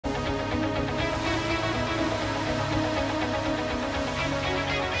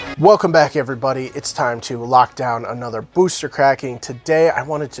Welcome back, everybody. It's time to lock down another booster cracking. Today I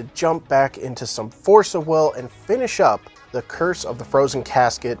wanted to jump back into some Force of Will and finish up the Curse of the Frozen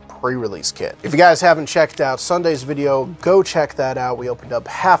Casket pre-release kit. If you guys haven't checked out Sunday's video, go check that out. We opened up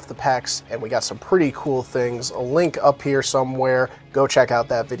half the packs and we got some pretty cool things. A link up here somewhere. Go check out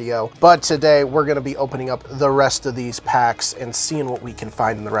that video. But today we're going to be opening up the rest of these packs and seeing what we can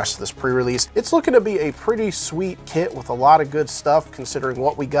find in the rest of this pre-release. It's looking to be a pretty sweet kit with a lot of good stuff considering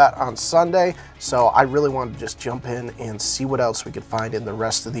what we got on Sunday. So I really wanted to just jump in and see what else we could find in the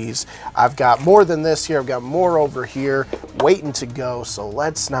rest of these. I've got more than this here. I've got more over here waiting to go. So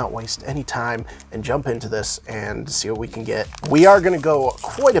let's not waste any time and jump into this and see what we can get. We are going to go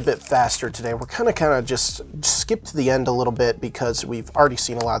quite a bit faster today. We're kind of just skip to the end a little bit because we've already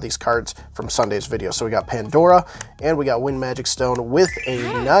seen a lot of these cards from Sunday's video. So we got Pandora and we got Wind Magic Stone with a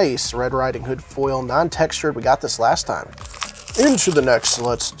nice Red Riding Hood foil, non-textured. We got this last time. Into the next,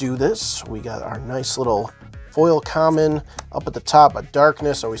 let's do this. We got our nice little foil common up at the top, a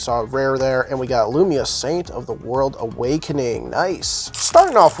darkness, so we saw a rare there, and we got Lumia, Saint of the World Awakening. Nice.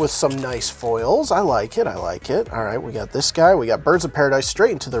 Starting off with some nice foils. I like it, I like it. All right, we got this guy. We got Birds of Paradise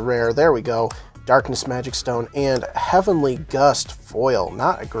straight into the rare. There we go. Darkness Magic Stone and Heavenly Gust foil.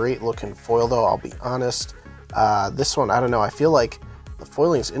 Not a great looking foil though, I'll be honest. This one, I don't know, I feel like the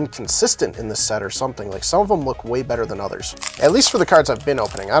foiling is inconsistent in this set or something. Like some of them look way better than others. At least for the cards I've been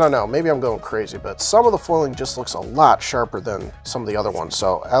opening. I don't know, maybe I'm going crazy, but some of the foiling just looks a lot sharper than some of the other ones.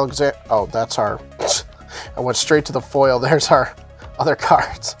 So oh, that's our, I went straight to the foil. There's our other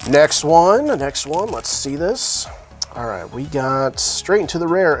cards. Next one, let's see this. All right, we got straight into the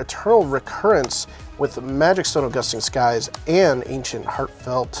rare, Eternal Recurrence with Magic Stone of Gusting Skies and Ancient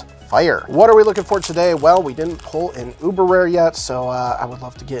Heartfelt Fire. What are we looking for today? Well, we didn't pull an uber rare yet, so I would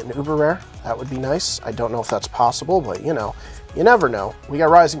love to get an uber rare. That would be nice. I don't know if that's possible, but you know, you never know. We got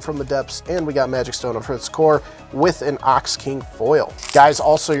Rising from the Depths and we got Magic Stone of Earth's Core with an Ox King foil. Guys,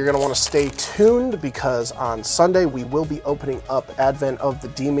 also you're gonna wanna stay tuned because on Sunday we will be opening up Advent of the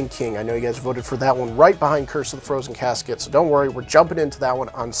Demon King. I know you guys voted for that one right behind Curse of the Frozen Casket, so don't worry, we're jumping into that one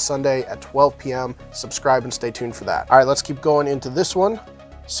on Sunday at 12 p.m. Subscribe and stay tuned for that. All right, let's keep going into this one.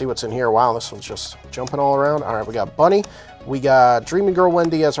 See what's in here. Wow, this one's just jumping all around. All right, we got Bunny. We got Dreaming Girl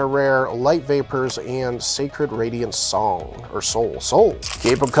Wendy as our rare, Light Vapors, and Sacred Radiant Song, or Soul.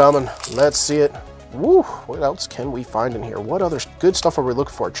 Keep them coming. Let's see it. Woo, what else can we find in here? What other good stuff are we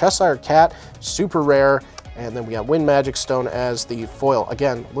looking for? Cheshire Cat, super rare, and then we got Wind Magic Stone as the foil.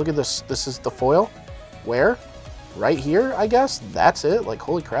 Again, look at this. This is the foil. Where? Right here, I guess. That's it. Like,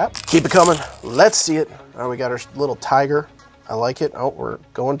 holy crap. Keep it coming. Let's see it. All right, we got our little tiger. I like it. Oh, we're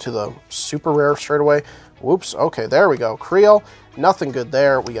going to the super rare straight away. Whoops. Okay, there we go. Creole. Nothing good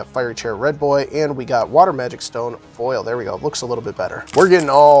there. We got Fiery Chair Red Boy, and we got Water Magic Stone foil. There we go. Looks a little bit better. We're getting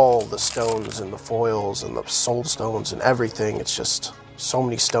all the stones and the foils and the soul stones and everything. It's just so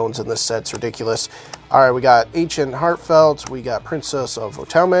many stones in this set. It's ridiculous. All right, we got Ancient Heartfelt. We got Princess of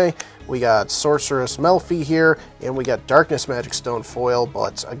Otome. We got Sorceress Melfi here, and we got Darkness Magic Stone foil,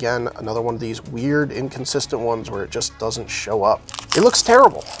 but again, another one of these weird, inconsistent ones where it just doesn't show up. It looks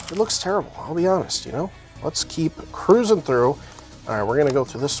terrible. It looks terrible, I'll be honest, you know? Let's keep cruising through. All right, we're gonna go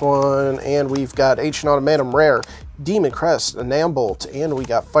through this one, and we've got Ancient Automatum Rare, Demon Crest, Nambolt, and we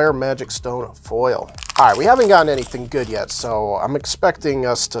got Fire Magic Stone foil. All right, we haven't gotten anything good yet, so I'm expecting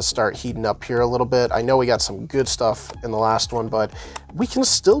us to start heating up here a little bit. I know we got some good stuff in the last one, but we can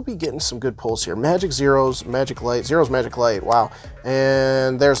still be getting some good pulls here. Magic Zeros, Magic Light, Zeros Magic Light, wow.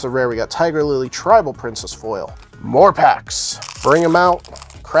 And there's the rare. We got Tiger Lily, Tribal Princess foil. More packs. Bring them out.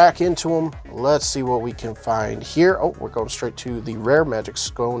 Crack into them. Let's see what we can find here. Oh, we're going straight to the rare Magic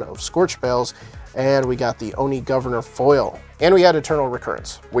Stone of Scorch Bells, and we got the Oni Governor foil, and we had Eternal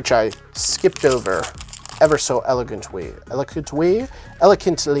Recurrence, which I skipped over ever so elegantly. Wow.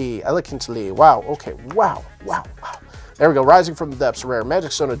 Okay. Wow. There we go. Rising from the Depths, rare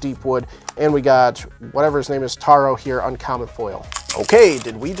Magic Stone of Deepwood, and we got whatever his name is, Taro here, uncommon foil. Okay,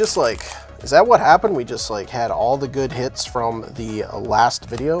 did we just like? Is that what happened? We just like had all the good hits from the last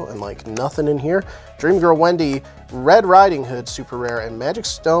video and like nothing in here. Dream Girl Wendy, Red Riding Hood, super rare, and Magic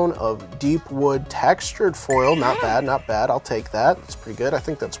Stone of Deepwood textured foil. Not bad, not bad. I'll take that. It's pretty good. I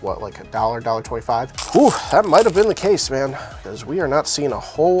think that's what, like $1.25. Whew, that might have been the case, man, because we are not seeing a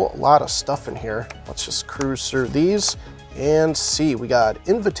whole lot of stuff in here. Let's just cruise through these and see. We got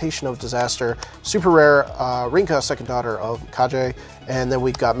Invitation of Disaster, super rare, Rinka, second daughter of Kaje, and then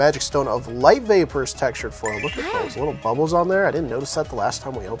we've got Magic Stone of Light Vapors textured foil. Look at those little bubbles on there. I didn't notice that the last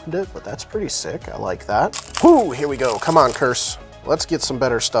time we opened it, but that's pretty sick. I like that. Whoo, here we go. Come on, Curse. Let's get some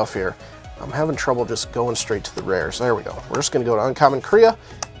better stuff here. I'm having trouble just going straight to the rares. There we go. We're just gonna go to Uncommon Kriya,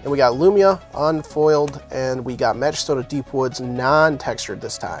 And we got Lumia unfoiled, and we got Magic Stone of Deep Woods non-textured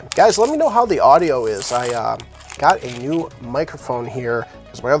this time. Guys, let me know how the audio is. I got a new microphone here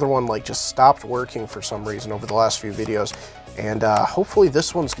because my other one like just stopped working for some reason over the last few videos. And hopefully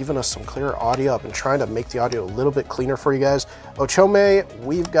this one's giving us some clearer audio. I've been trying to make the audio a little bit cleaner for you guys. Ochome,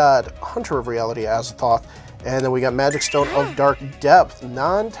 we've got Hunter of Reality, Azathoth, and then we got Magic Stone of Dark Depth,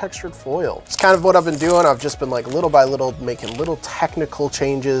 non-textured foil. It's kind of what I've been doing. I've just been like little by little making little technical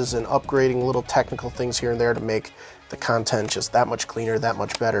changes and upgrading little technical things here and there to make the content just that much cleaner, that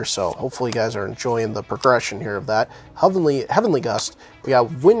much better. So hopefully you guys are enjoying the progression here of that. Heavenly Gust, we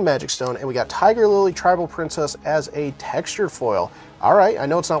got Wind Magic Stone, and we got Tiger Lily Tribal Princess as a textured foil. All right, I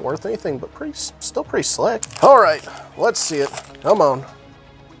know it's not worth anything, but still pretty slick. All right, let's see it. Come on.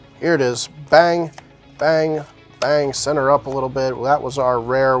 Here it is. Bang, bang, bang. Center up a little bit. That was our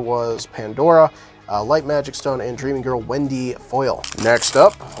rare, was Pandora, Light Magic Stone, and Dreaming Girl Wendy foil. Next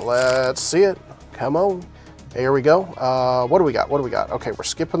up, let's see it. Come on. Here we go. What do we got? What do we got? Okay, we're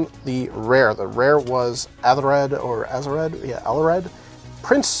skipping the rare. The rare was Athered or Azared. Yeah, Alared.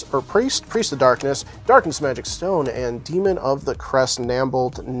 Priest of Darkness, Darkness Magic Stone, and Demon of the Crest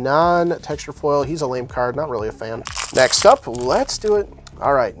Nambled, non-texture foil. He's a lame card, not really a fan. Next up, let's do it.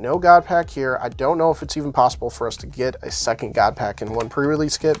 All right, no God Pack here. I don't know if it's even possible for us to get a second God Pack in one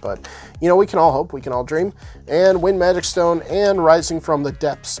pre-release kit, but you know, we can all hope, we can all dream. And Wind Magic Stone and Rising from the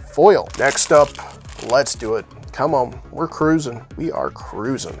Depths foil. Next up, let's do it. Come on, we're cruising. We are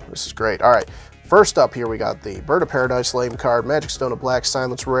cruising. This is great. All right, first up here we got the Bird of Paradise lame card, Magic Stone of Black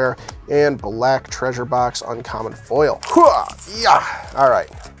Silence rare, and Black Treasure Box uncommon foil. Yeah. All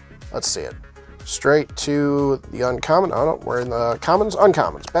right, let's see it. Straight to the uncommon. Oh no, we're in the commons,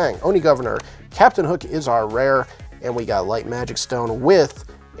 uncommons. Bang. Oni Governor. Captain Hook is our rare, and we got Light Magic Stone with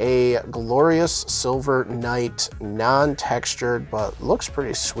a Glorious Silver Knight, non-textured, but looks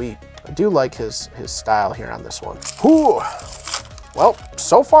pretty sweet. I do like his style here on this one. Whew. Well,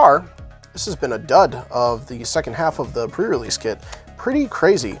 so far, this has been a dud of the second half of the pre-release kit. Pretty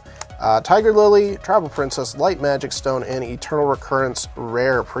crazy. Tiger Lily, Tribal Princess, Light Magic Stone, and Eternal Recurrence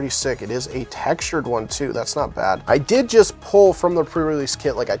rare. Pretty sick. It is a textured one too. That's not bad. I did just pull from the pre-release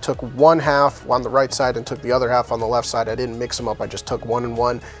kit, like I took one half on the right side and took the other half on the left side. I didn't mix them up. I just took one and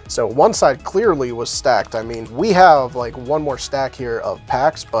one. So one side clearly was stacked. I mean, we have like one more stack here of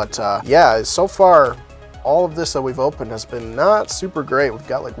packs, but yeah, so far all of this that we've opened has been not super great. We've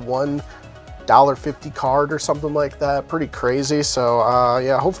got like one $1.50 card or something like that. Pretty crazy. So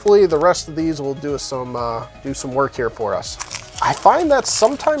yeah, hopefully the rest of these will do some work here for us. I find that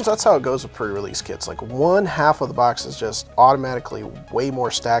sometimes that's how it goes with pre-release kits. Like one half of the box is just automatically way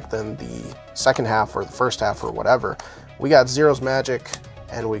more stacked than the second half or the first half or whatever. We got Zero's Magic,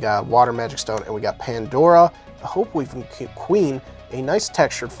 and we got Water Magic Stone, and we got Pandora. I hope we can Queen, a nice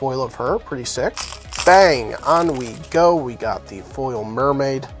textured foil of her. Pretty sick. Bang, on we go. We got the foil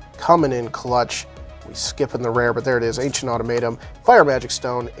Mermaid coming in clutch. We skipping the rare, but there it is. Ancient Automatum, Fire Magic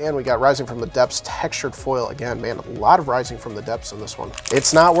Stone, and we got Rising from the Depths textured foil. Again, man, a lot of Rising from the Depths in this one.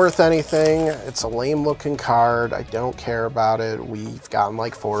 It's not worth anything. It's a lame looking card. I don't care about it. We've gotten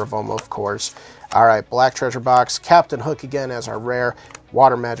like 4 of them, of course. All right, Black Treasure Box, Captain Hook again as our rare,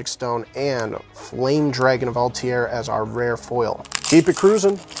 Water Magic Stone, and Flame Dragon of Altier as our rare foil. Keep it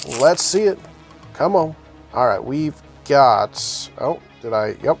cruising. Let's see it. Come on. All right, we've got, oh,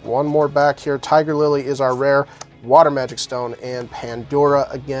 yep, one more back here. Tiger Lily is our rare, Water Magic Stone, and Pandora,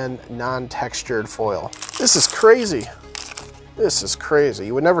 again, non-textured foil. This is crazy. This is crazy.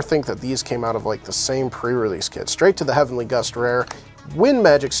 You would never think that these came out of like the same pre-release kit. Straight to the Heavenly Gust rare, Wind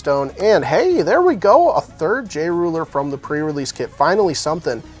Magic Stone, and hey, there we go, a third J-Ruler from the pre-release kit. Finally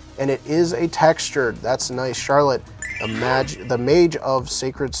something, and it is a textured. That's nice. Charlotte, the Mage of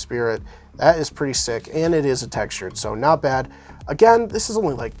Sacred Spirit. That is pretty sick, and it is a textured, so not bad. Again, this is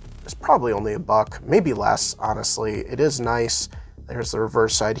only like, it's probably only $1, maybe less, honestly. It is nice. There's the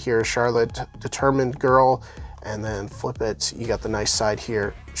reverse side here. Charlotte, Determined Girl, and then flip it. You got the nice side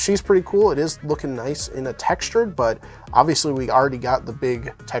here. She's pretty cool. It is looking nice in a textured, but obviously we already got the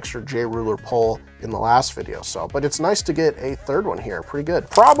big textured J-Ruler pull in the last video. So, but it's nice to get a third one here. Pretty good.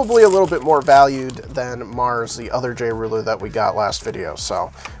 Probably a little bit more valued than Mars, the other J-Ruler that we got last video.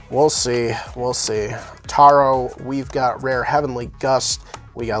 So we'll see. We'll see. Taro, we've got rare Heavenly Gust.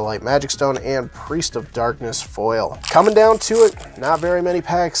 We got Light Magic Stone and Priest of Darkness foil. Coming down to it, not very many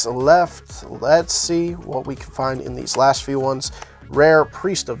packs left. Let's see what we can find in these last few ones. Rare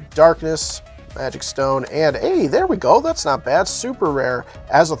Priest of Darkness, Magic Stone, and hey, there we go. That's not bad. Super rare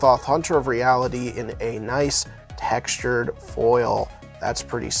Azathoth, Hunter of Reality in a nice textured foil. That's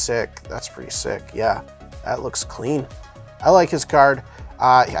pretty sick. That's pretty sick. Yeah, that looks clean. I like his card.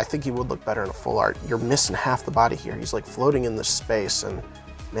 I think he would look better in a full art. You're missing half the body here. He's like floating in this space, and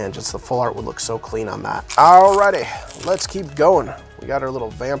man, just the full art would look so clean on that. Alrighty, let's keep going. We got our little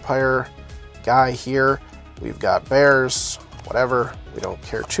vampire guy here. We've got bears, whatever. We don't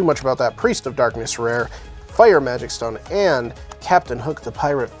care too much about that. Priest of Darkness rare, Fire Magic Stone, and Captain Hook the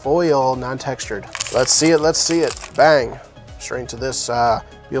Pirate foil, non-textured. Let's see it, let's see it. Bang. Straight into this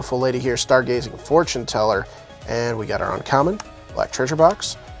beautiful lady here, Stargazing Fortune Teller. And we got our uncommon, Black Treasure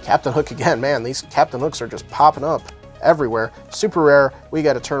Box. Captain Hook again, man, these Captain Hooks are just popping up everywhere. Super rare, we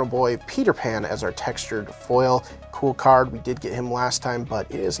got Eternal Boy Peter Pan as our textured foil. Cool card, we did get him last time, but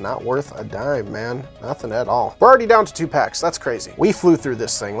it is not worth a dime, man. Nothing at all. We're already down to 2 packs, that's crazy. We flew through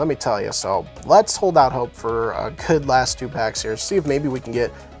this thing, let me tell you. So let's hold out hope for a good last 2 packs here. See if maybe we can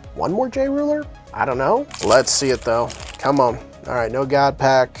get one more J Ruler? I don't know. Let's see it though, come on. All right, no God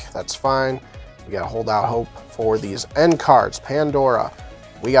pack, that's fine. We gotta hold out hope for these end cards. Pandora,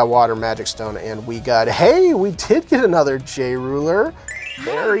 we got Water Magic Stone, and we got, hey, we did get another J Ruler.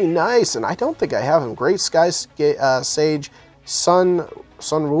 Very nice, and I don't think I have him. Great Sky Sage Sun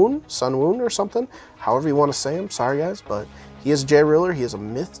Woon or something. However you want to say him, sorry guys, but he is a J Ruler. He is a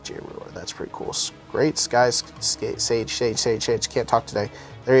Myth J Ruler. That's pretty cool. Great Sky Sage, can't talk today.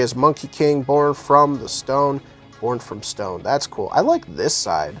 There he is, Monkey King, born from the stone, born from stone. That's cool. I like this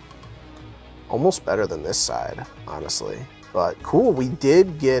side almost better than this side, honestly. But cool, we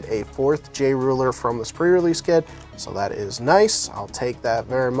did get a 4th J Ruler from this pre-release kit, so that is nice. I'll take that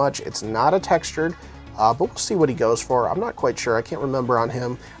very much. It's not a textured, but we'll see what he goes for. I'm not quite sure. I can't remember on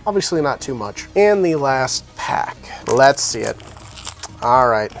him. Obviously not too much. And the last pack. Let's see it. All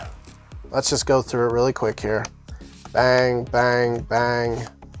right, let's just go through it really quick here. Bang, bang, bang.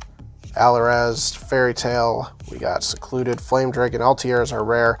 Allarez, Fairy Tale. We got Secluded, Flame Dragon, Altair is our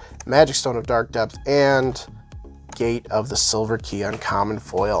rare, Magic Stone of Dark Depth, and Gate of the Silver Key uncommon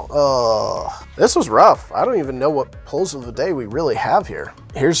foil. Oh, this was rough. I don't even know what pulls of the day we really have here.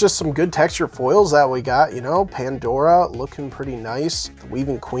 Here's just some good texture foils that we got, you know. Pandora looking pretty nice. The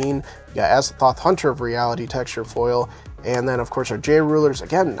Weaving Queen. We got Azathoth, Hunter of Reality texture foil. And then of course our J Rulers,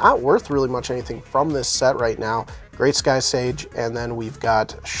 again, not worth really much anything from this set right now. Great Sky Sage, and then we've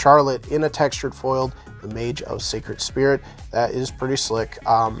got Charlotte in a textured foiled, the Mage of Sacred Spirit. That is pretty slick.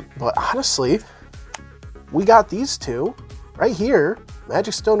 But honestly, we got these two right here.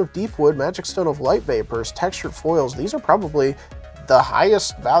 Magic Stone of Deepwood, Magic Stone of Light Vapors, textured foils. These are probably the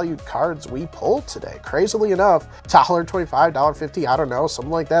highest valued cards we pulled today. Crazily enough, $1.25, $1.50, I don't know,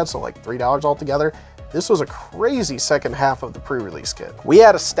 something like that. So like $3 altogether. This was a crazy second half of the pre-release kit. We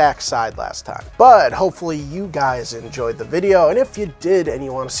had a stacked side last time, but hopefully you guys enjoyed the video. And if you did and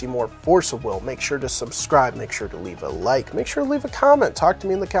you want to see more Force of Will, make sure to subscribe, make sure to leave a like, make sure to leave a comment. Talk to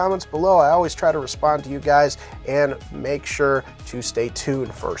me in the comments below. I always try to respond to you guys, and make sure to stay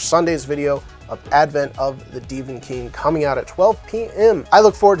tuned for Sunday's video of Advent of the Demon King coming out at 12 p.m. I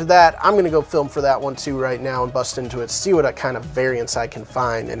look forward to that. I'm gonna go film for that one too right now and bust into it, see what kind of variants I can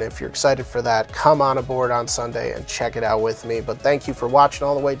find. And if you're excited for that, come on aboard on Sunday and check it out with me. But thank you for watching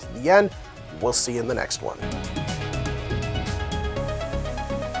all the way to the end. We'll see you in the next one.